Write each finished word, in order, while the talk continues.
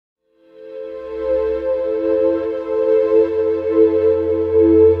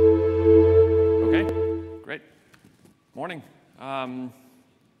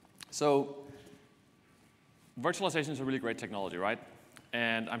So virtualization is a really great technology, right?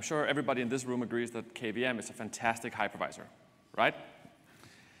 And I'm sure everybody in this room agrees that KVM is a fantastic hypervisor, right?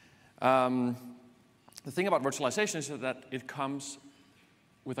 The thing about virtualization is that it comes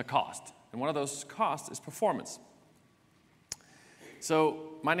with a cost. And one of those costs is performance.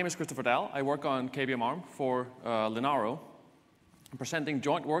 So my name is Christoffer Dall. I work on KVM ARM for Linaro. I'm presenting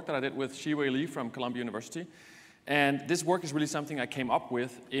joint work that I did with Shiwei Li from Columbia University. And this work is really something I came up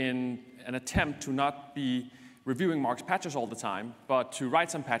with in an attempt to not be reviewing Mark's patches all the time, but to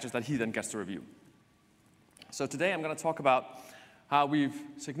write some patches that he then gets to review. So today I'm going to talk about how we've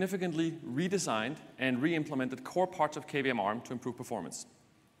significantly redesigned and re-implemented core parts of KVM ARM to improve performance.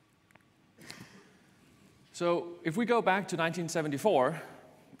 So if we go back to 1974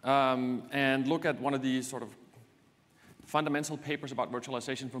 and look at one of these sort of fundamental papers about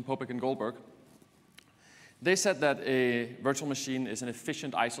virtualization from Popek and Goldberg, they said that a virtual machine is an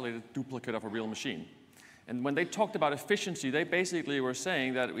efficient, isolated duplicate of a real machine. And when they talked about efficiency, they basically were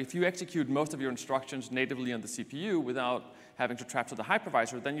saying that if you execute most of your instructions natively on the CPU without having to trap to the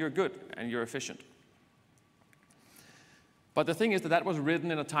hypervisor, then you're good and you're efficient. But the thing is that that was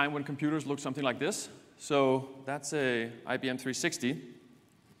written in a time when computers looked something like this. So that's a IBM 360.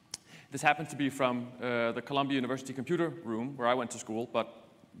 This happens to be from the Columbia University computer room where I went to school, but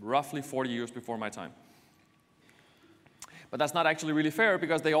roughly 40 years before my time. But that's not actually really fair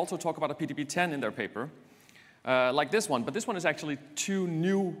because they also talk about a PDB-10 in their paper, like this one. But this one is actually too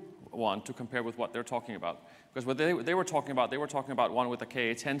new one to compare with what they're talking about. Because what they were talking about one with a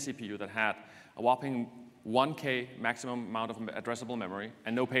KA10 CPU that had a whopping 1K maximum amount of addressable memory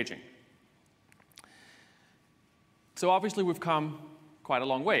and no paging. So obviously we've come quite a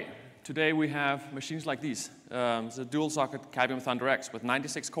long way. Today we have machines like these. It's a dual-socket KVM Thunder X with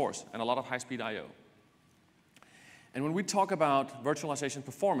 96 cores and a lot of high-speed I/O. And when we talk about virtualization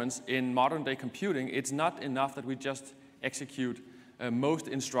performance in modern-day computing, it's not enough that we just execute most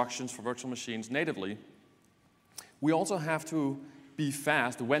instructions for virtual machines natively. We also have to be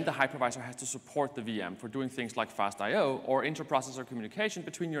fast when the hypervisor has to support the VM for doing things like fast I/O or interprocessor communication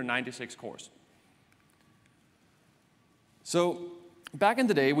between your 96 cores. So back in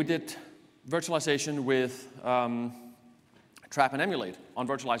the day, we did virtualization with trap and emulate on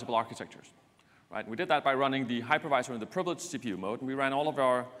virtualizable architectures. Right? We did that by running the hypervisor in the privileged CPU mode, and we ran all of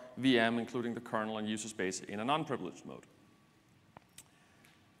our VM, including the kernel and user space, in a non-privileged mode.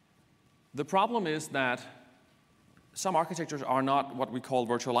 The problem is that some architectures are not what we call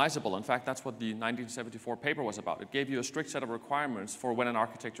virtualizable. In fact, that's what the 1974 paper was about. It gave you a strict set of requirements for when an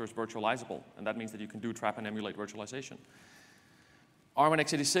architecture is virtualizable, and that means that you can do trap and emulate virtualization. ARM and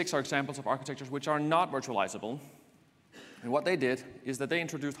x86 are examples of architectures which are not virtualizable, and what they did is that they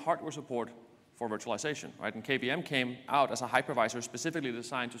introduced hardware support for virtualization, right? And KVM came out as a hypervisor specifically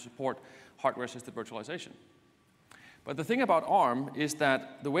designed to support hardware-assisted virtualization. But the thing about ARM is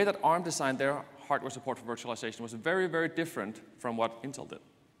that the way that ARM designed their hardware support for virtualization was very, very different from what Intel did.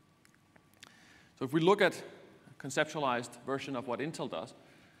 So if we look at a conceptualized version of what Intel does,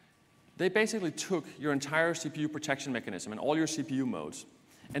 they basically took your entire CPU protection mechanism and all your CPU modes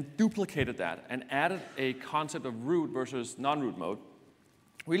and duplicated that and added a concept of root versus non-root mode,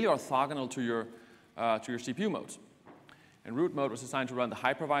 really orthogonal to your CPU modes. And root mode was designed to run the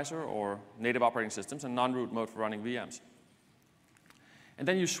hypervisor or native operating systems, and non-root mode for running VMs. And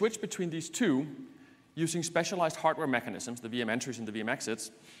then you switch between these two using specialized hardware mechanisms, the VM entries and the VM exits.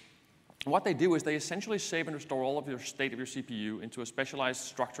 And what they do is they essentially save and restore all of your state of your CPU into a specialized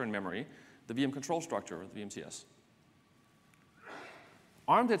structure in memory, the VM control structure, or the VMCS.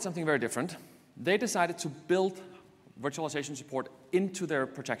 ARM did something very different. They decided to build virtualization support into their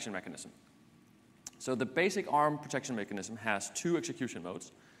protection mechanism. So the basic ARM protection mechanism has two execution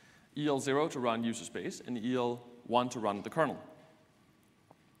modes, EL0 to run user space and EL1 to run the kernel.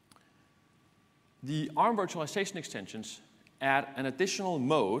 The ARM virtualization extensions add an additional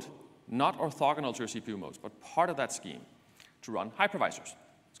mode, not orthogonal to your CPU modes, but part of that scheme, to run hypervisors.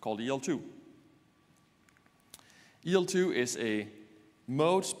 It's called EL2. EL2 is a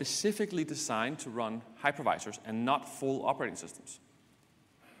mode specifically designed to run hypervisors and not full operating systems.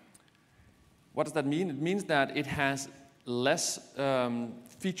 What does that mean? It means that it has less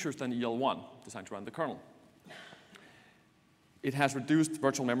features than EL1, designed to run the kernel. It has reduced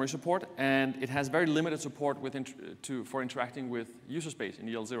virtual memory support, and it has very limited support for interacting with user space in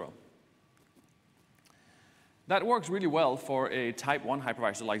EL0. That works really well for a type 1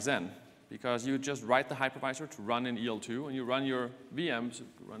 hypervisor like Xen, because you just write the hypervisor to run in EL2, and you run your VMs,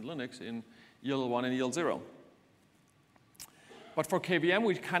 run Linux, in EL1 and EL0. But for KVM,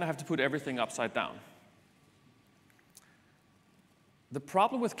 we kind of have to put everything upside down. The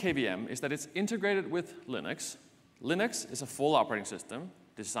problem with KVM is that it's integrated with Linux. Linux is a full operating system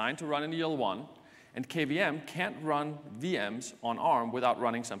designed to run in EL1, and KVM can't run VMs on ARM without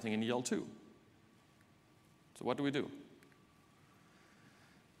running something in EL2. So what do we do?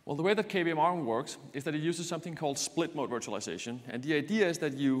 Well, the way that KVM ARM works is that it uses something called split mode virtualization, and the idea is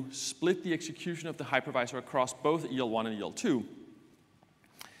that you split the execution of the hypervisor across both EL1 and EL2.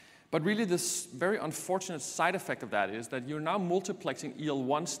 But really, this very unfortunate side effect of that is that you're now multiplexing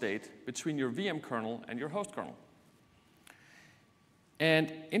EL1 state between your VM kernel and your host kernel.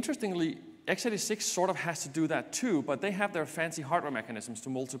 And interestingly, x86 sort of has to do that too, but they have their fancy hardware mechanisms to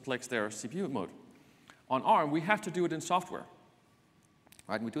multiplex their CPU mode. On ARM, we have to do it in software.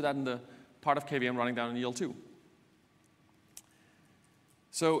 Right? And we do that in the part of KVM running down in EL2.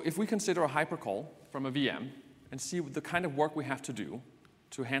 So if we consider a hypercall from a VM and see the kind of work we have to do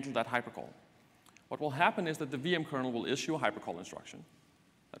to handle that hypercall, what will happen is that the VM kernel will issue a hypercall instruction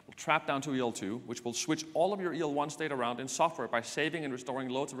that will trap down to EL2, which will switch all of your EL1 state around in software by saving and restoring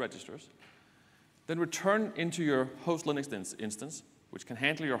loads of registers, then return into your host Linux instance, which can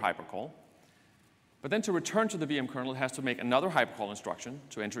handle your hypercall. But then to return to the VM kernel, it has to make another hypercall instruction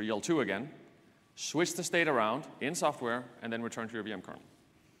to enter EL2 again, switch the state around in software, and then return to your VM kernel.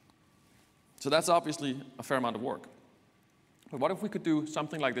 So that's obviously a fair amount of work. But what if we could do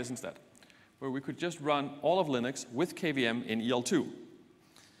something like this instead, where we could just run all of Linux with KVM in EL2?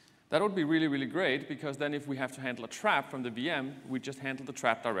 That would be really, really great, because then if we have to handle a trap from the VM, we just handle the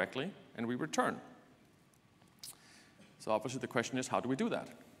trap directly, and we return. So obviously the question is, how do we do that?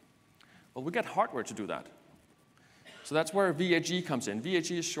 Well, we get hardware to do that. So that's where VHE comes in.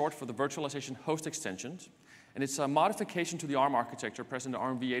 VHE is short for the Virtualization Host Extensions, and it's a modification to the ARM architecture present in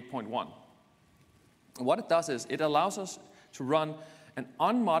ARM v8.1. And what it does is it allows us to run an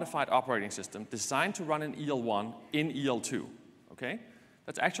unmodified operating system designed to run in EL1 in EL2. Okay?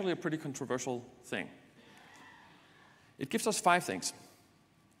 That's actually a pretty controversial thing. It gives us 5 things.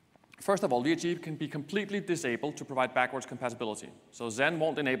 First of all, VHE can be completely disabled to provide backwards compatibility. So Zen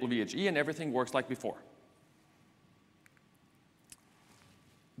won't enable VHE, and everything works like before.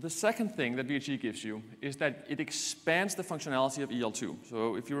 The second thing that VHE gives you is that it expands the functionality of EL2.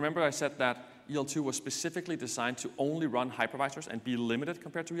 So if you remember, I said that EL2 was specifically designed to only run hypervisors and be limited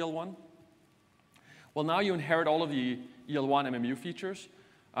compared to EL1. Well, now you inherit all of the EL1 MMU features.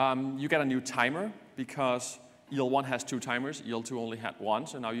 You get a new timer because EL1 has 2 timers, EL2 only had 1,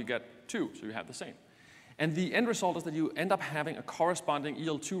 so now you get 2, so you have the same. And the end result is that you end up having a corresponding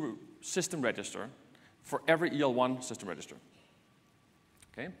EL2 system register for every EL1 system register.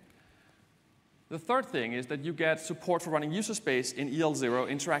 Okay? The third thing is that you get support for running user space in EL0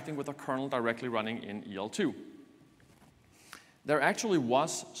 interacting with a kernel directly running in EL2. There actually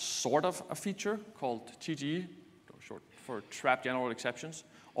was sort of a feature called TGE, short for Trap General Exceptions,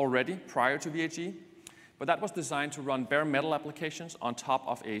 already prior to VHE, but that was designed to run bare metal applications on top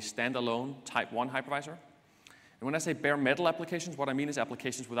of a standalone type 1 hypervisor. And when I say bare metal applications, what I mean is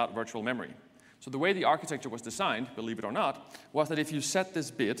applications without virtual memory. So the way the architecture was designed, believe it or not, was that if you set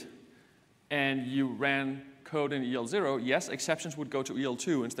this bit and you ran code in EL0, yes, exceptions would go to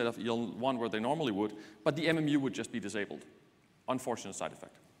EL2 instead of EL1 where they normally would, but the MMU would just be disabled. Unfortunate side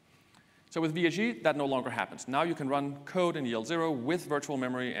effect. So with VHE, that no longer happens. Now you can run code in EL0 with virtual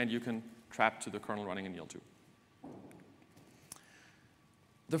memory, and you can trap to the kernel running in EL2.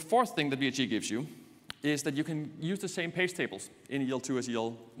 The fourth thing that VHE gives you is that you can use the same page tables in EL2 as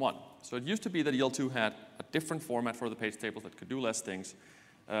EL1. So it used to be that EL2 had a different format for the page tables that could do less things.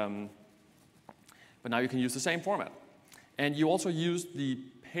 But now you can use the same format. And you also use the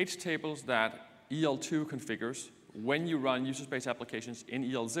page tables that EL2 configures when you run user space applications in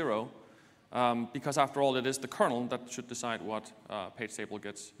EL0, because after all, it is the kernel that should decide what page table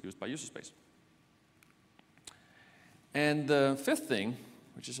gets used by user space. And the fifth thing,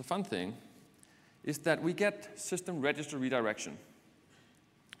 which is a fun thing, is that we get system register redirection.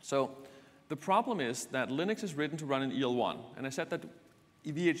 So the problem is that Linux is written to run in EL1, and I said that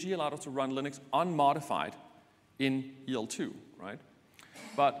VHE allowed us to run Linux unmodified in EL2, right?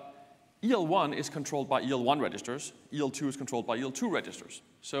 But EL1 is controlled by EL1 registers, EL2 is controlled by EL2 registers.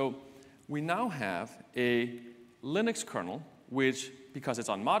 So we now have a Linux kernel which, because it's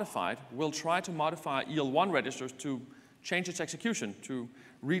unmodified, will try to modify EL1 registers to change its execution, to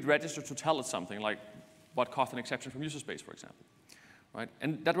read register to tell it something, like what caused an exception from user space, for example. Right?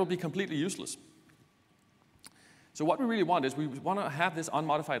 And that will be completely useless. So what we really want is we want to have this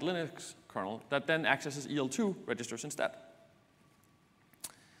unmodified Linux kernel that then accesses EL2 registers instead.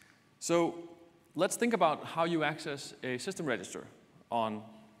 So let's think about how you access a system register on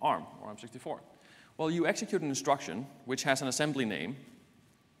ARM or ARM64. Well, you execute an instruction which has an assembly name,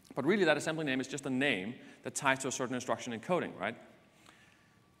 but really that assembly name is just a name that ties to a certain instruction encoding, right?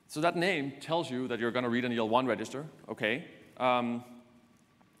 So that name tells you that you're going to read an EL1 register, okay?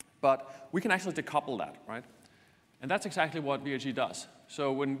 But we can actually decouple that, right? And that's exactly what VHE does.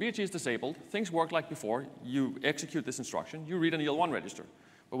 So when VHE is disabled, things work like before. You execute this instruction, you read an EL1 register.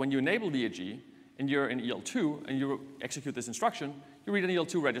 But when you enable VHE, and you're in EL2, and you execute this instruction, you read an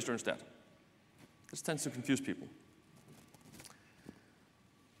EL2 register instead. This tends to confuse people.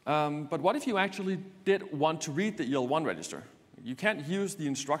 But what if you actually did want to read the EL1 register? You can't use the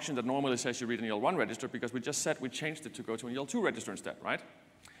instruction that normally says you read an EL1 register because we just said we changed it to go to an EL2 register instead, right?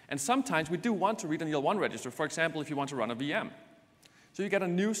 And sometimes we do want to read an EL1 register, for example, if you want to run a VM. So you get a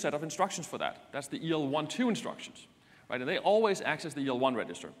new set of instructions for that. That's the EL1-2 instructions, right? And they always access the EL1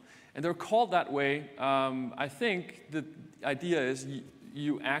 register. And they're called that way. I think the idea is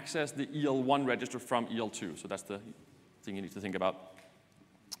you access the EL1 register from EL2. So that's the thing you need to think about.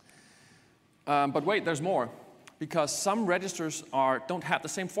 But wait, there's more. Because some registers don't have the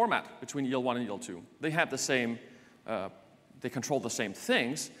same format between EL1 and EL2. They have the same, they control the same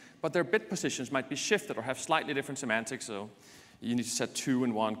things, but their bit positions might be shifted or have slightly different semantics. So you need to set 2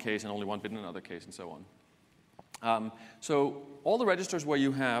 in one case and only 1 bit in another case, and so on. So all the registers where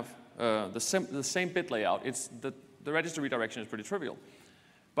you have the same bit layout, the register redirection is pretty trivial.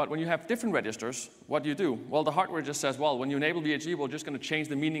 But when you have different registers, what do you do? Well, the hardware just says, well, when you enable VHE, we're just going to change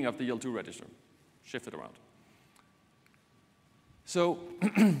the meaning of the EL2 register, shift it around. So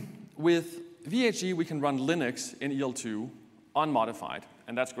with VHE, we can run Linux in EL2 unmodified,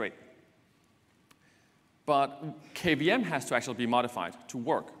 and that's great. But KVM has to actually be modified to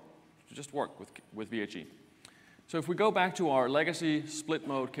work, to just work with VHE. So if we go back to our legacy split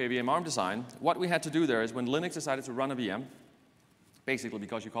mode KVM ARM design, what we had to do there is when Linux decided to run a VM, basically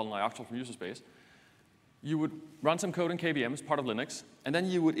because you call an ioctl from user space, you would run some code in KVM as part of Linux, and then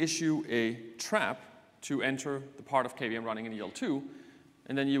you would issue a trap to enter the part of KVM running in EL2,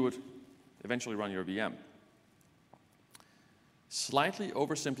 and then you would eventually run your VM. Slightly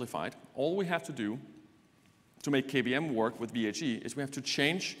oversimplified, all we have to do to make KVM work with VHE is we have to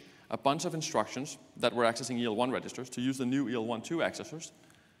change a bunch of instructions that were accessing EL1 registers to use the new EL1-2 accessors,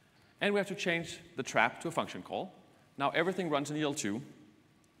 and we have to change the trap to a function call. Now everything runs in EL2, and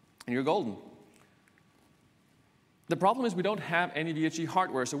you're golden. The problem is we don't have any VHE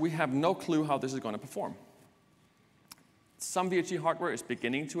hardware, so we have no clue how this is going to perform. Some VHE hardware is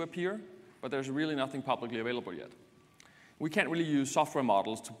beginning to appear, but there's really nothing publicly available yet. We can't really use software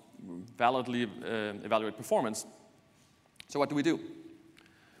models to validly evaluate performance. So what do?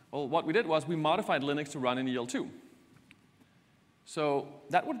 Well, what we did was we modified Linux to run in EL2. So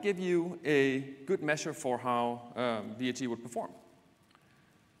that would give you a good measure for how VHE would perform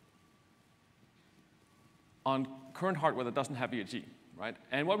on current hardware that doesn't have VHE, right?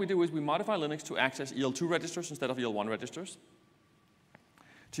 And what we do is we modify Linux to access EL2 registers instead of EL1 registers,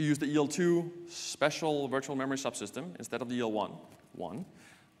 to use the EL2 special virtual memory subsystem instead of the EL1 one.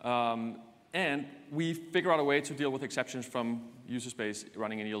 And we figure out a way to deal with exceptions from user space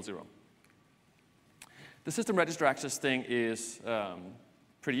running in EL0. The system register access thing is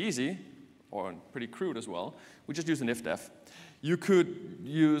pretty easy, or pretty crude as well. We just use an if-def. You could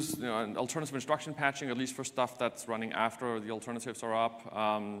use an alternative instruction patching, at least for stuff that's running after the alternatives are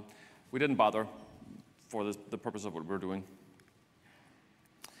up. We didn't bother for the purpose of what we're doing.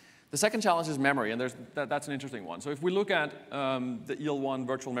 The second challenge is memory, and that's an interesting one. So if we look at the EL1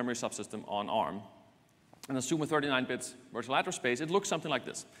 virtual memory subsystem on ARM, and assume a 39 bits virtual address space, it looks something like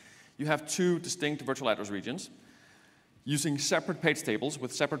this. You have 2 distinct virtual address regions using separate page tables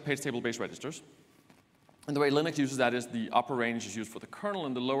with separate page table-based registers. And the way Linux uses that is the upper range is used for the kernel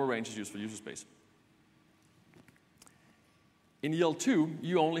and the lower range is used for user space. In EL2,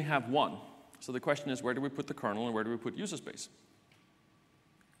 you only have 1. So the question is, where do we put the kernel and where do we put user space?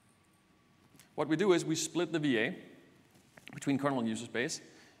 What we do is we split the VA between kernel and user space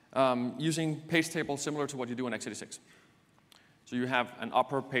using page tables similar to what you do in x86. So you have an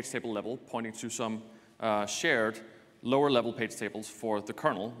upper page table level pointing to some shared lower level page tables for the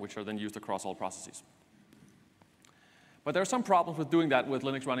kernel, which are then used across all processes. But there are some problems with doing that with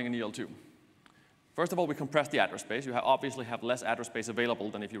Linux running in EL2. First of all, we compress the address space. You obviously have less address space available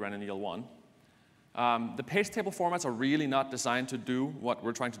than if you ran in EL1. The page table formats are really not designed to do what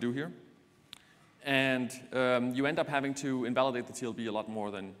we're trying to do here. And you end up having to invalidate the TLB a lot more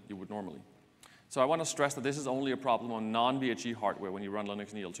than you would normally. So I want to stress that this is only a problem on non-VHE hardware when you run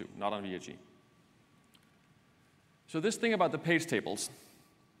Linux in EL2, not on VHE. So this thing about the page tables,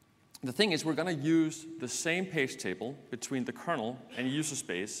 the thing is we're going to use the same page table between the kernel and user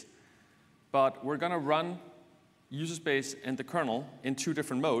space but we're going to run user space and the kernel in two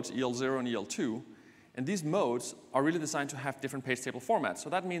different modes, EL0 and EL2. And these modes are really designed to have different page table formats. So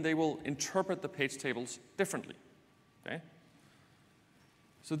that means they will interpret the page tables differently. Okay?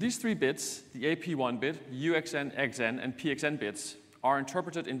 So these three bits, the AP1 bit, UXN, XN, and PXN bits, are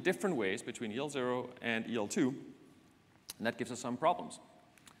interpreted in different ways between EL0 and EL2. And that gives us some problems.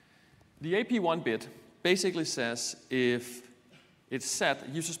 The AP1 bit basically says if it's set,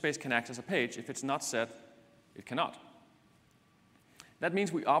 user space can access a page. If it's not set, it cannot. That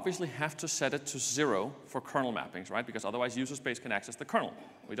means we obviously have to set it to 0 for kernel mappings, right? Because otherwise user space can access the kernel.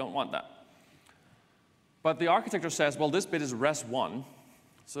 We don't want that. But the architecture says, well, this bit is res1.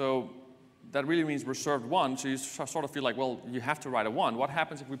 So that really means reserved 1. So you sort of feel like, well, you have to write a 1. What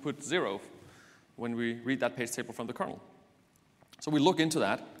happens if we put 0 when we read that page table from the kernel? So we look into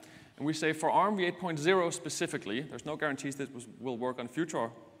that. And we say for ARM v8.0 specifically, there's no guarantees that this will work on future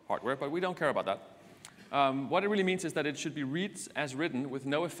hardware, but we don't care about that. What it really means is that it should be read as written with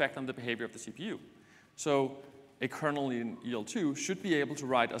no effect on the behavior of the CPU. So a kernel in EL2 should be able to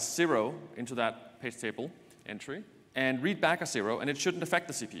write a 0 into that page table entry and read back a 0, and it shouldn't affect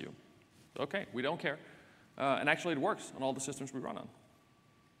the CPU. OK, we don't care. And actually, it works on all the systems we run on.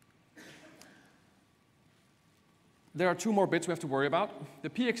 There are two more bits we have to worry about. The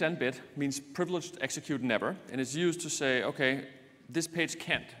PXN bit means privileged execute never, and it's used to say, OK, this page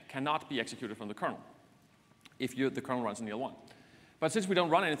cannot be executed from the kernel if the kernel runs in EL1. But since we don't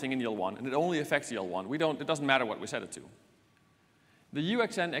run anything in EL1, and it only affects EL1, it doesn't matter what we set it to. The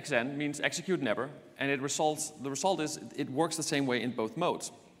UXN XN means execute never, and the result is it works the same way in both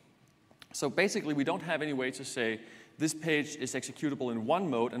modes. So basically, we don't have any way to say this page is executable in one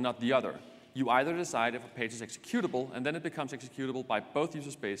mode and not the other. You either decide if a page is executable, and then it becomes executable by both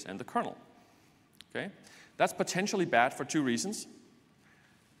user space and the kernel. Okay? That's potentially bad for two reasons.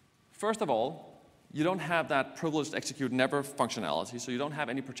 First of all, you don't have that privileged execute never functionality, so you don't have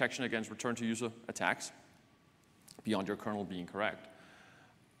any protection against return to user attacks beyond your kernel being correct.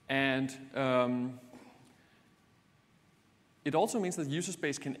 And it also means that user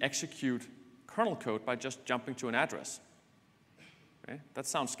space can execute kernel code by just jumping to an address. Okay? That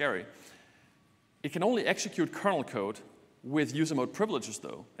sounds scary. It can only execute kernel code with user mode privileges,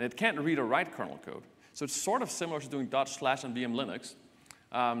 though, and it can't read or write kernel code. So it's sort of similar to doing // on VM Linux.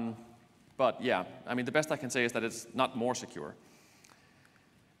 But yeah, I mean, the best I can say is that it's not more secure.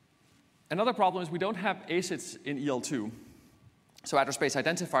 Another problem is we don't have ACIDs in EL2. So address space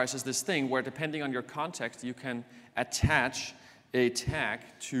identifiers is this thing where, depending on your context, you can attach a tag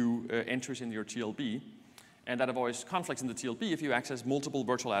to entries in your TLB. And that avoids conflicts in the TLB if you access multiple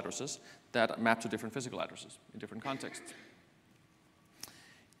virtual addresses that map to different physical addresses in different contexts.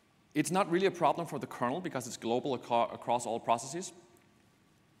 It's not really a problem for the kernel because it's global across all processes.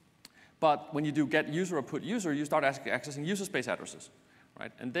 But when you do get user or put user, you start accessing user space addresses,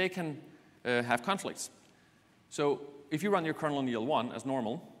 right? And they can have conflicts. So if you run your kernel in EL1 as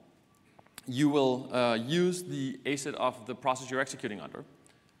normal, you will use the ACID of the process you're executing under.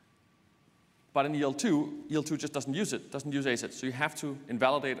 But in EL2 just doesn't use it, doesn't use ACID. So you have to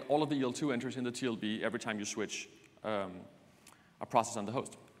invalidate all of the EL2 entries in the TLB every time you switch a process on the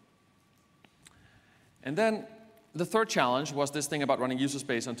host. And then the third challenge was this thing about running user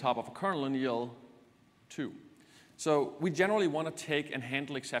space on top of a kernel in EL2. So we generally want to take and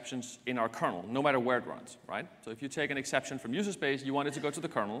handle exceptions in our kernel, no matter where it runs, right? So if you take an exception from user space, you want it to go to the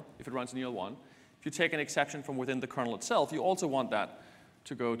kernel if it runs in EL1. If you take an exception from within the kernel itself, you also want that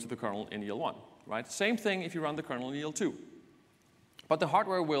to go to the kernel in EL1, right? Same thing if you run the kernel in EL2. But the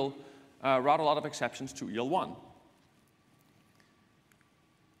hardware will route a lot of exceptions to EL1.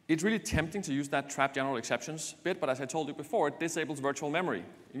 It's really tempting to use that trap general exceptions bit, but as I told you before, it disables virtual memory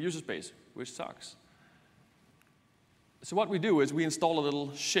in user space, which sucks. So what we do is we install a little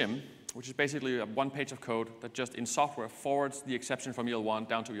shim, which is basically one page of code that just in software forwards the exception from EL1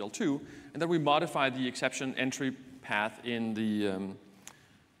 down to EL2, and then we modify the exception entry path in the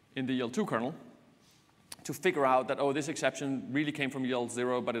EL2 kernel to figure out that, oh, this exception really came from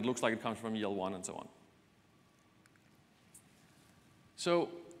EL0, but it looks like it comes from EL1, and so on. So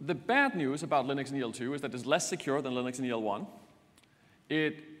the bad news about Linux in EL2 is that it's less secure than Linux in EL1.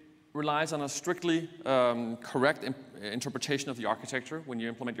 It relies on a strictly correct interpretation of the architecture when you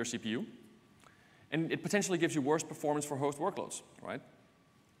implement your CPU. And it potentially gives you worse performance for host workloads, right?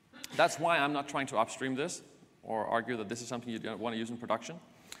 That's why I'm not trying to upstream this or argue that this is something you don't want to use in production.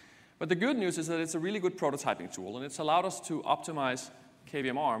 But the good news is that it's a really good prototyping tool, and it's allowed us to optimize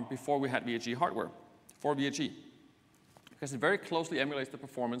KVM ARM before we had VHE hardware, for VHE. Because it very closely emulates the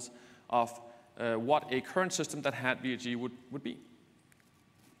performance of what a current system that had VHE would be.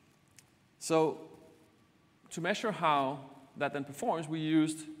 So to measure how that then performs, we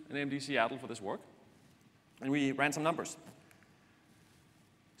used an AMD Seattle for this work, and we ran some numbers.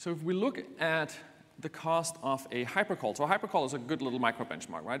 So if we look at the cost of a hypercall, so a hypercall is a good little micro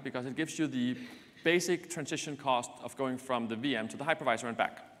benchmark, right? Because it gives you the basic transition cost of going from the VM to the hypervisor and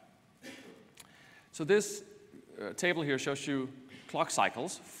back. So this table here shows you clock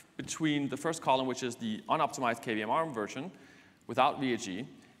cycles between the first column, which is the unoptimized KVM ARM version without VHE,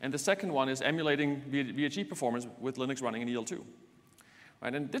 and the second one is emulating VHE performance with Linux running in EL2.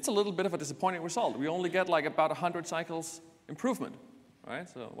 Right? And it's a little bit of a disappointing result. We only get like about 100 cycles improvement. Right?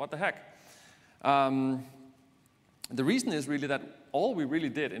 So what the heck? The reason is really that all we really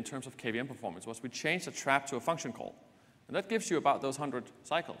did in terms of KVM performance was we changed a trap to a function call. And that gives you about those 100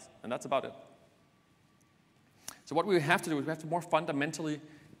 cycles, and that's about it. So what we have to do is we have to more fundamentally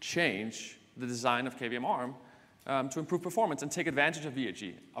change the design of KVM ARM to improve performance and take advantage of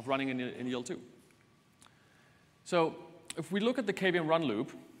VHE, of running in EL2. So if we look at the KVM run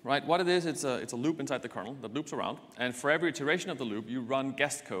loop, right, what it is, it's a loop inside the kernel that loops around. And for every iteration of the loop, you run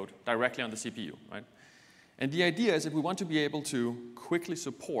guest code directly on the CPU. Right? And the idea is that we want to be able to quickly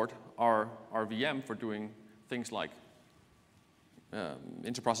support our VM for doing things like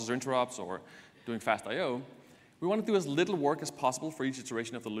interprocessor interrupts or doing fast I/O. We want to do as little work as possible for each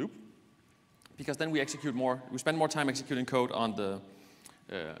iteration of the loop, because then we spend more time executing code on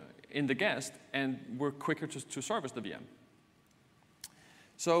in the guest, and we're quicker to service the VM.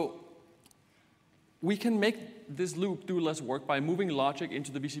 So we can make this loop do less work by moving logic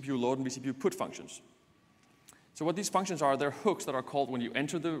into the vCPU load and vCPU put functions. So what these functions are, they're hooks that are called when you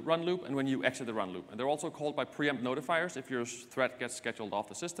enter the run loop and when you exit the run loop. And they're also called by preempt notifiers if your thread gets scheduled off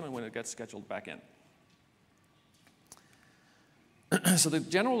the system and when it gets scheduled back in. So the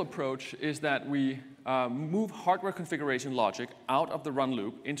general approach is that we move hardware configuration logic out of the run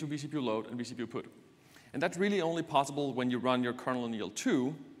loop into vCPU load and vCPU put. And that's really only possible when you run your kernel in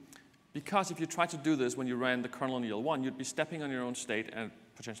EL2, because if you try to do this when you ran the kernel in EL1, you'd be stepping on your own state and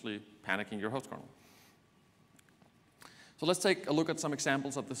potentially panicking your host kernel. So let's take a look at some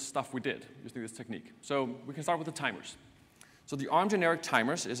examples of the stuff we did using this technique. So we can start with the timers. So the ARM generic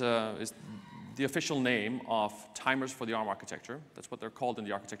timers is the official name of timers for the ARM architecture. That's what they're called in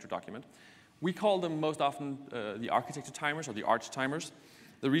the architecture document. We call them most often the architecture timers or the arch timers.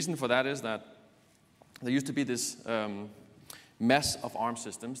 The reason for that is that there used to be this mess of ARM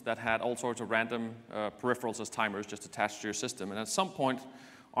systems that had all sorts of random peripherals as timers just attached to your system. And at some point,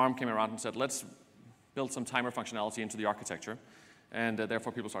 ARM came around and said, let's build some timer functionality into the architecture. And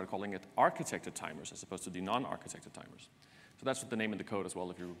therefore, people started calling it architected timers as opposed to the non-architected timers. So that's what the name in the code as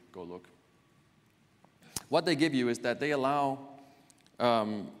well, if you go look. What they give you is that they allow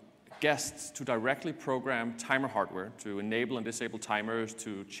guests to directly program timer hardware to enable and disable timers,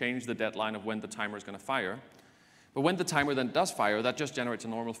 to change the deadline of when the timer is going to fire. But when the timer then does fire, that just generates a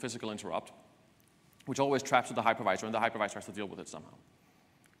normal physical interrupt, which always traps to the hypervisor, and the hypervisor has to deal with it somehow.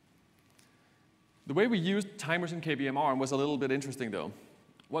 The way we used timers in KVM ARM was a little bit interesting, though.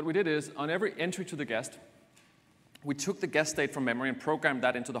 What we did is, on every entry to the guest, we took the guest state from memory and programmed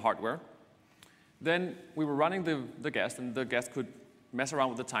that into the hardware. Then we were running the guest, and the guest could mess around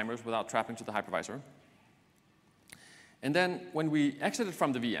with the timers without trapping to the hypervisor. And then when we exited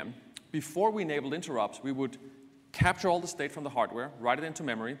from the VM, before we enabled interrupts, we would capture all the state from the hardware, write it into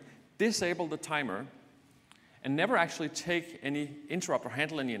memory, disable the timer, and never actually take any interrupt or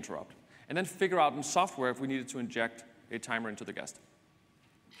handle any interrupt, and then figure out in software if we needed to inject a timer into the guest.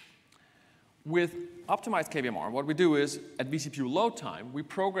 With optimized KVM ARM, what we do is, at vCPU load time, we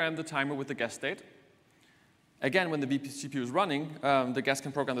program the timer with the guest state. Again, when the vCPU is running, the guest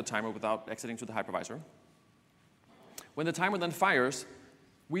can program the timer without exiting to the hypervisor. When the timer then fires,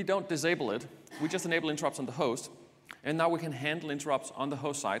 we don't disable it. We just enable interrupts on the host. And now we can handle interrupts on the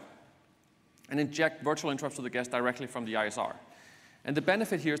host side and inject virtual interrupts to the guest directly from the ISR. And the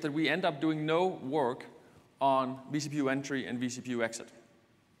benefit here is that we end up doing no work on vCPU entry and vCPU exit.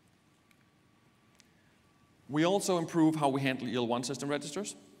 We also improve how we handle EL1 system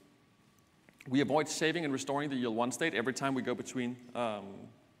registers. We avoid saving and restoring the EL1 state every time we go between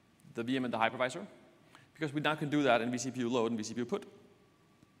the VM and the hypervisor, because we now can do that in vCPU load and vCPU put.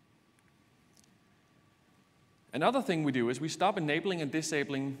 Another thing we do is we stop enabling and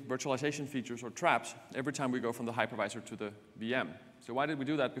disabling virtualization features or traps every time we go from the hypervisor to the VM. So why did we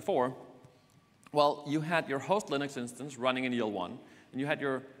do that before? Well, you had your host Linux instance running in EL1, and you had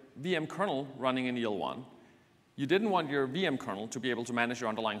your VM kernel running in EL1. You didn't want your VM kernel to be able to manage your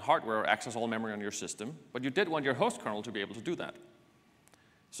underlying hardware or access all memory on your system, but you did want your host kernel to be able to do that.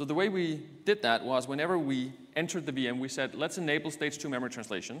 So the way we did that was whenever we entered the VM, we said, let's enable stage 2 memory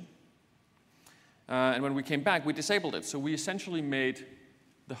translation. And when we came back, we disabled it. So we essentially made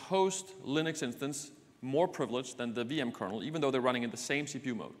the host Linux instance more privileged than the VM kernel, even though they're running in the same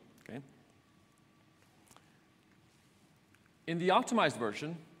CPU mode. Okay? In the optimized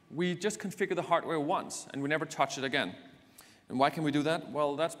version, we just configure the hardware once, and we never touch it again. And why can we do that?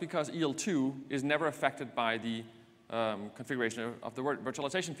 Well, that's because EL2 is never affected by the configuration of the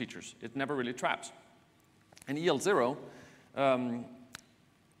virtualization features. It never really traps. And EL0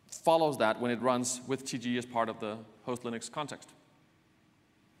 follows that when it runs with TG as part of the host Linux context.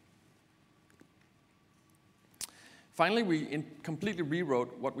 Finally, we completely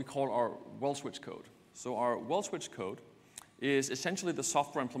rewrote what we call our well switch code. So our well switch code is essentially the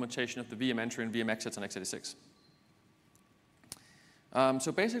software implementation of the VM entry and VM exits on x86.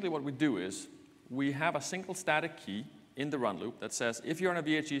 So basically what we do is we have a single static key in the run loop that says, if you're on a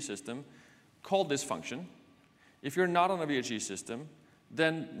VHE system, call this function. If you're not on a VHE system,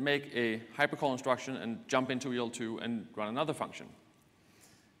 then make a hypercall instruction and jump into EL2 and run another function.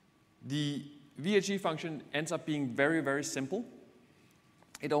 The VHE function ends up being very, very simple.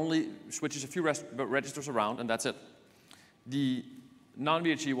 It only switches a few registers around, and that's it. The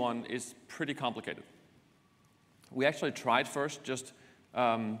non-VHE one is pretty complicated. We actually tried first just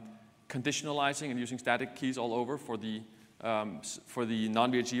conditionalizing and using static keys all over for the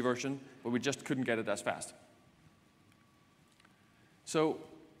non-VHE version, but we just couldn't get it as fast. So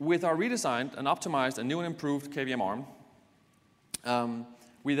with our redesigned and optimized and new and improved KVM ARM,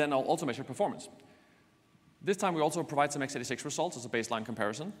 we then also measure performance. This time we also provide some x86 results as a baseline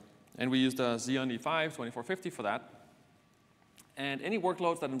comparison, and we used a Xeon E5 2450 for that. And any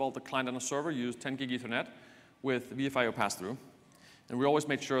workloads that involve the client and a server use 10 gig Ethernet with VFIO pass-through. And we always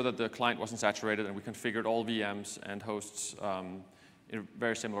made sure that the client wasn't saturated, and we configured all VMs and hosts in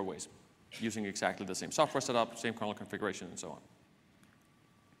very similar ways, using exactly the same software setup, same kernel configuration, and so on.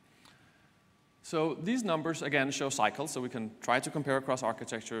 So these numbers, again, show cycles, so we can try to compare across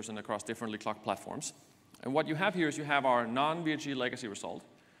architectures and across differently clocked platforms. And what you have here is you have our non-VHE legacy result,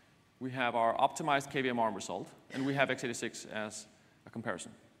 we have our optimized KVM ARM result, and we have x86 as a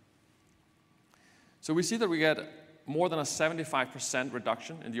comparison. So we see that we get more than a 75%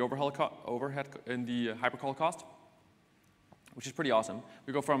 reduction in the overhead in the hypercall cost, which is pretty awesome.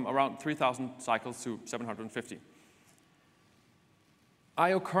 We go from around 3,000 cycles to 750.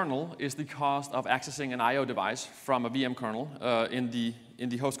 I/O kernel is the cost of accessing an I/O device from a VM kernel in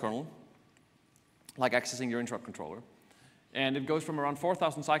the host kernel, like accessing your interrupt controller. And it goes from around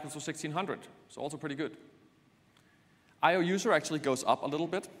 4,000 cycles to 1,600, so also pretty good. I/O user actually goes up a little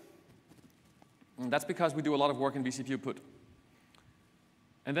bit. And that's because we do a lot of work in vCPU put.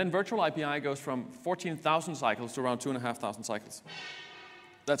 And then virtual IPI goes from 14,000 cycles to around 2,500 cycles.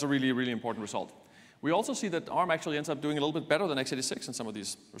 That's a really, really important result. We also see that ARM actually ends up doing a little bit better than x86 in some of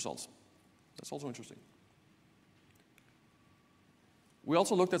these results. That's also interesting. We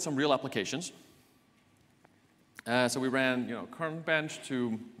also looked at some real applications. So we ran kernel-bench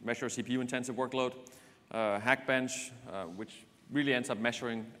to measure CPU-intensive workload, Hackbench, which really ends up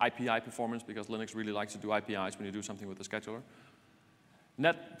measuring IPI performance because Linux really likes to do IPIs when you do something with the scheduler.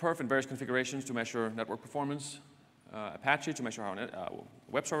 NetPerf in various configurations to measure network performance, Apache to measure how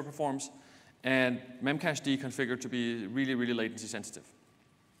a web server performs, and memcached configured to be really, really latency sensitive.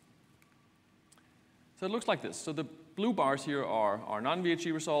 So it looks like this. So the blue bars here are our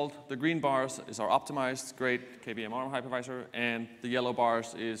non-VHE result. The green bars is our optimized, great KVM ARM hypervisor, and the yellow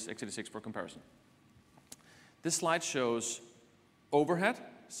bars is x86 for comparison. This slide shows overhead,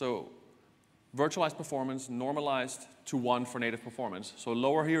 so virtualized performance normalized to 1 for native performance. So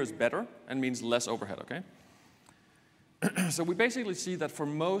lower here is better and means less overhead, okay? So we basically see that for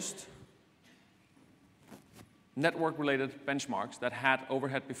most network-related benchmarks that had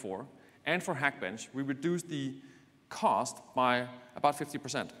overhead before, and for Hackbench, we reduced the cost by about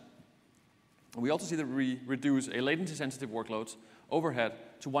 50%. We also see that we reduce a latency-sensitive workloads overhead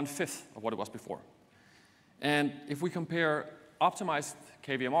to 1/5 of what it was before. And if we compare optimized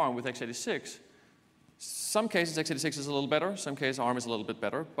KVM ARM with x86, some cases x86 is a little better, some cases ARM is a little bit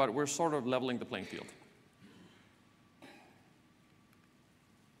better, but we're sort of leveling the playing field.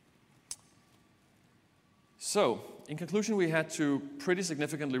 So, in conclusion, we had to pretty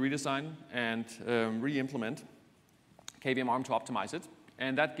significantly redesign and re-implement KVM ARM to optimize it,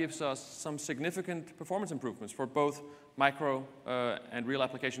 and that gives us some significant performance improvements for both micro and real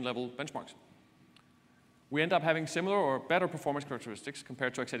application level benchmarks. We end up having similar or better performance characteristics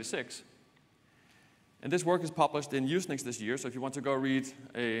compared to x86. And this work is published in Usenix this year, so if you want to go read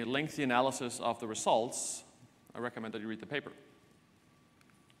a lengthy analysis of the results, I recommend that you read the paper.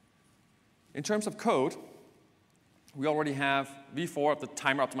 In terms of code, we already have V4 of the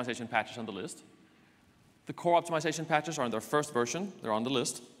timer optimization patches on the list. The core optimization patches are in their first version. They're on the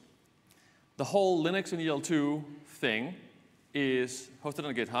list. The whole Linux and EL2 thing is hosted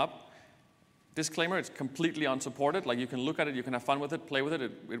on GitHub. Disclaimer, it's completely unsupported. Like, you can look at it, you can have fun with it, play with it.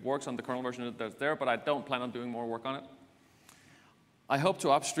 It works on the kernel version that's there, but I don't plan on doing more work on it. I hope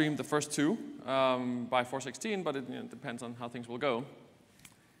to upstream the first two by 4.16, but it depends on how things will go.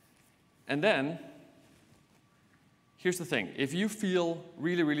 And then, here's the thing. If you feel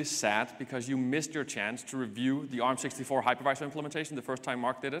really, really sad because you missed your chance to review the ARM64 hypervisor implementation the first time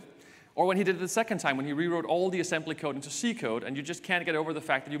Mark did it, or when he did it the second time, when he rewrote all the assembly code into C code, and you just can't get over the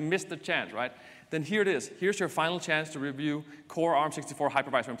fact that you missed the chance, right? Then here it is. Here's your final chance to review core ARM64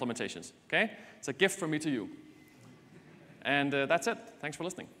 hypervisor implementations, okay? It's a gift from me to you. And that's it. Thanks for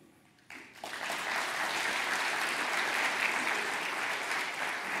listening.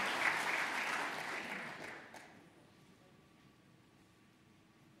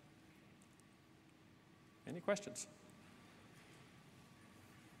 Any questions?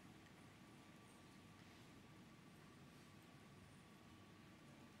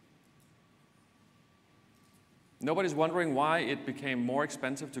 Nobody's wondering why it became more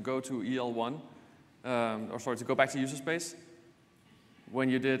expensive to go to EL1, or sorry, to go back to user space when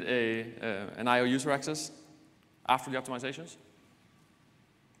you did an IO user access after the optimizations?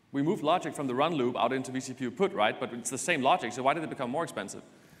 We moved logic from the run loop out into vCPU put, right? But it's the same logic, so why did it become more expensive?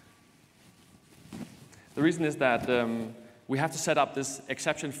 The reason is that we have to set up this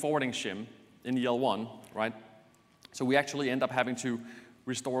exception forwarding shim in EL1, right? So we actually end up having to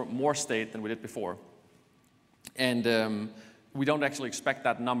restore more state than we did before. And we don't actually expect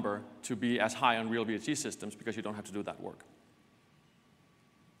that number to be as high on real VHG systems because you don't have to do that work.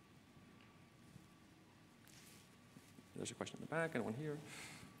 There's a question in the back and one here.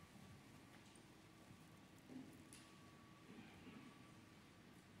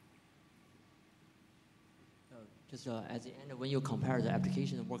 Just at the end, when you compare the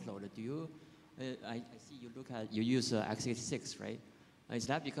application workload, do you, I see you use x86, right? Is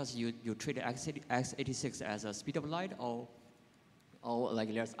that because you treat x86 as a speed of light, or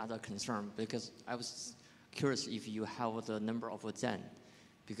like there's other concern? Because I was curious if you have the number of Zen,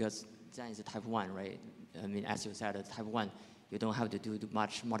 because Zen is a type 1, right? I mean, as you said, type 1, you don't have to do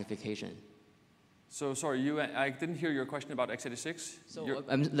much modification. So sorry, I didn't hear your question about x86. So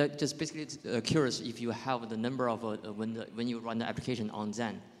I'm just basically curious if you have the number of when you run the application on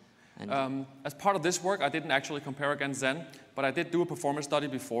Zen. As part of this work, I didn't actually compare against Zen, but I did do a performance study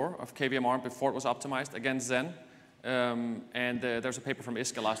before of KVM ARM before it was optimized against Zen. And there's a paper from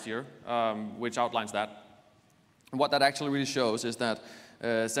ISCA last year which outlines that. And what that actually really shows is that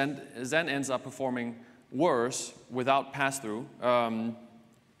Zen ends up performing worse without pass-through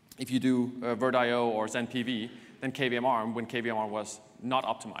if you do VirtIO or Zen PV than KVM ARM when KVM ARM was not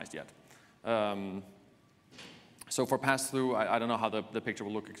optimized yet. So for pass-through, I don't know how the picture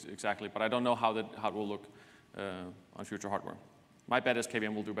will look exactly, but I don't know how it will look on future hardware. My bet is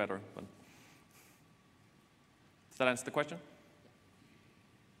KVM will do better. But does that answer the question?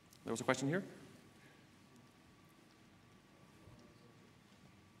 There was a question here?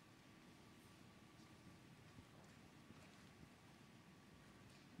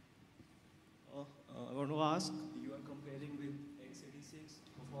 I want to ask, you are comparing with x86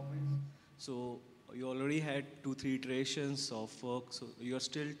 performance. So you already had 2-3 iterations of work, so you're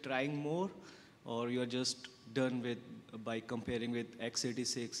still trying more, or you're just done with by comparing with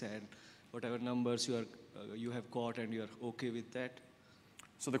x86 and whatever numbers you have got and you're okay with that?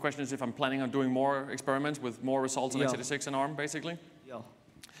 So the question is if I'm planning on doing more experiments with more results on x86 and ARM, basically? Yeah.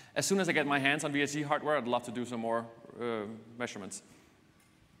 As soon as I get my hands on VHG hardware, I'd love to do some more measurements.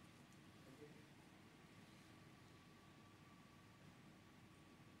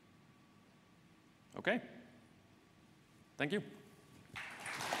 Okay. Thank you.